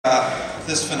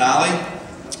this finale.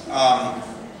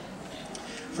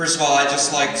 First of all, I'd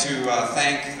just like to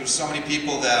thank, there's so many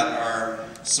people that are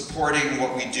supporting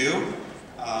what we do,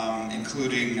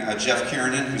 including Jeff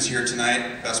Kiernan, who's here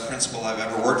tonight, best principal I've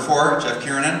ever worked for, Jeff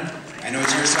Kiernan. I know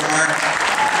he's here somewhere.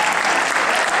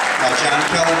 John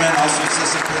Kellerman, also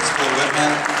assistant principal at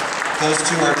Whitman. Those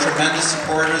two are tremendous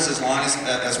supporters, as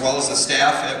well as the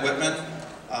staff at Whitman.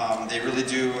 They really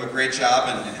do a great job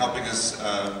in helping us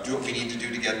do what we need to do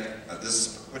to get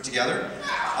this put together.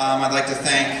 I'd like to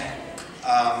thank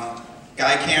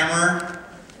Guy Kammerer,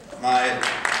 my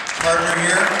partner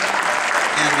here,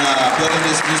 in building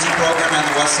this music program on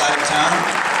the west side of town.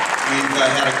 We've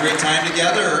had a great time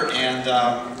together, and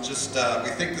we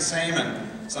think the same, and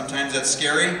sometimes that's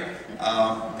scary,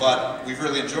 but we've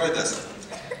really enjoyed this.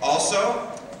 Also,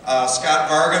 Scott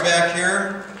Varga back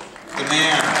here, the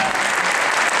man.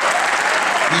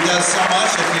 He does so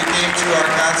much. If you came to our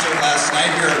concert last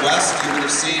night here at West, you would have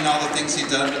seen all the things he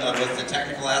done with the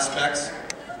technical aspects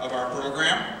of our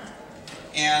program.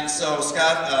 And so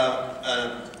Scott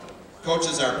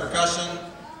coaches our percussion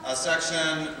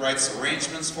section, writes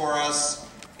arrangements for us,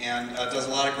 and does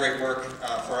a lot of great work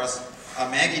for us.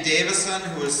 Maggie Davison,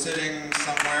 who is sitting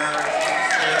somewhere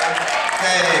there.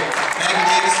 Hey, Maggie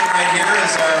Davison right here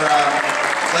is our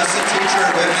lesson teacher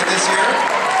at Whitman this year.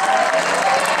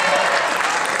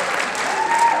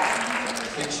 I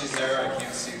think she's there. I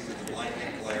can't see through the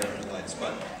blinding glare of the lights,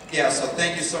 but yeah. So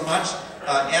thank you so much,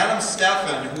 Adam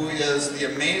Steffen, who is the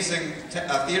amazing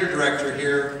theater director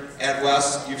here at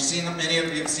West. You've seen him, many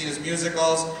of you have seen his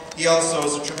musicals. He also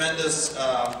is a tremendous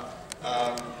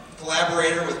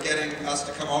collaborator with getting us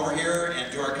to come over here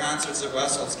and do our concerts at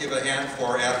West. So let's give a hand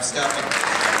for Adam Steffen.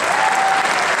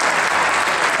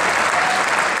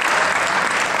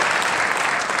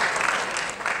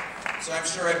 So I'm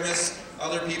sure I've missed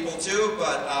other people too,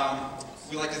 but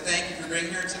we'd like to thank you for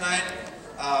being here tonight.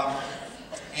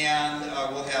 And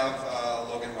we'll have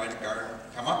Logan Weidengard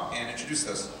come up and introduce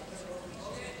this.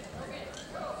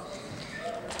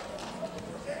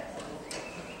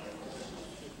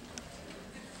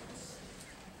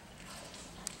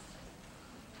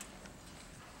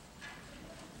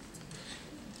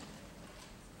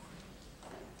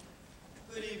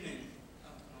 Good evening.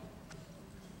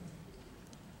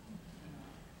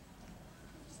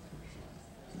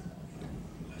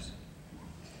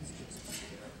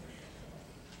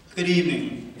 Good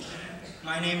evening.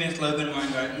 My name is Logan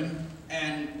Weingarten,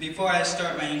 and before I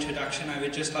start my introduction, I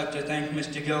would just like to thank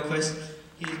Mr. Gilchrist.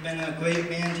 He's been a great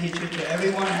band teacher to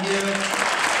everyone here.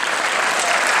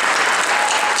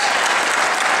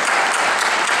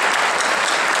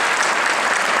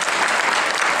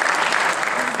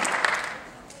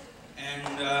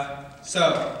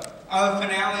 So, our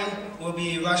finale will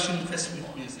be Russian Christmas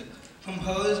music,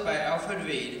 composed by Alfred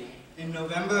Reed in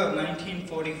November of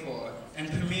 1944 and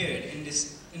premiered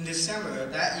in December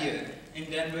of that year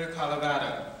in Denver,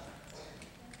 Colorado.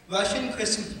 Russian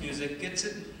Christmas music gets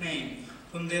its name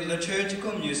from the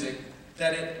liturgical music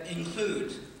that it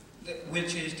includes,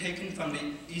 which is taken from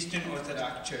the Eastern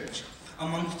Orthodox Church,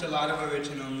 amongst a lot of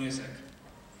original music.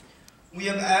 We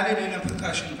have added in a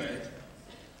percussion break,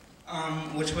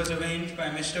 which was arranged by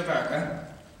Mr. Varga,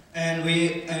 and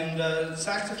the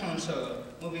saxophone solo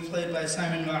will be played by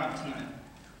Simon Robb tonight.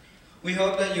 We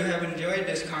hope that you have enjoyed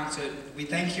this concert. We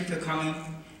thank you for coming,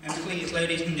 and please,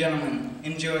 ladies and gentlemen,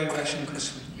 enjoy Russian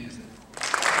Christmas music.